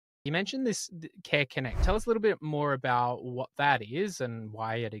You mentioned this Care Connect. Tell us a little bit more about what that is and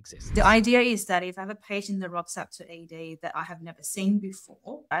why it The exists. idea is that if I have a patient that rocks up to ED that I have never seen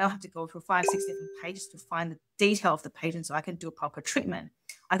before, I don't have to go through 5, 6 different pages to find the detail of the patient so I can do a proper treatment.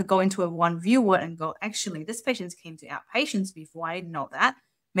 I could go into a one viewer and go, actually, this patient came to outpatients before. I didn't know that.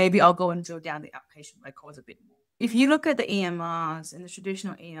 Maybe I'll go and drill down the outpatient records a bit more. If you look at the EMRs and the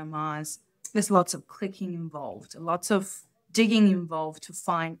traditional EMRs, there's lots of clicking involved, lots of digging involved to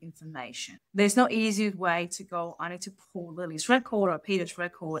find information. There's no easy way to go, I need to pull Lily's record or Peter's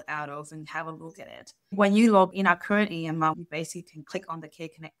record out of and have a look at it. When you log in our current EMR, you basically can click on the Care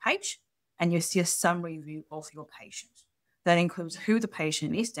Connect page and you see a summary view of your patient. That includes who the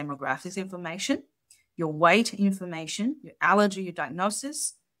patient is, demographics information, your weight information, your allergy, your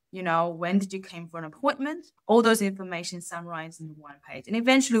diagnosis, when did you came for an appointment, all those information summarized in one page. And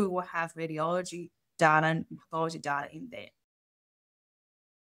eventually we will have radiology data and pathology data in there.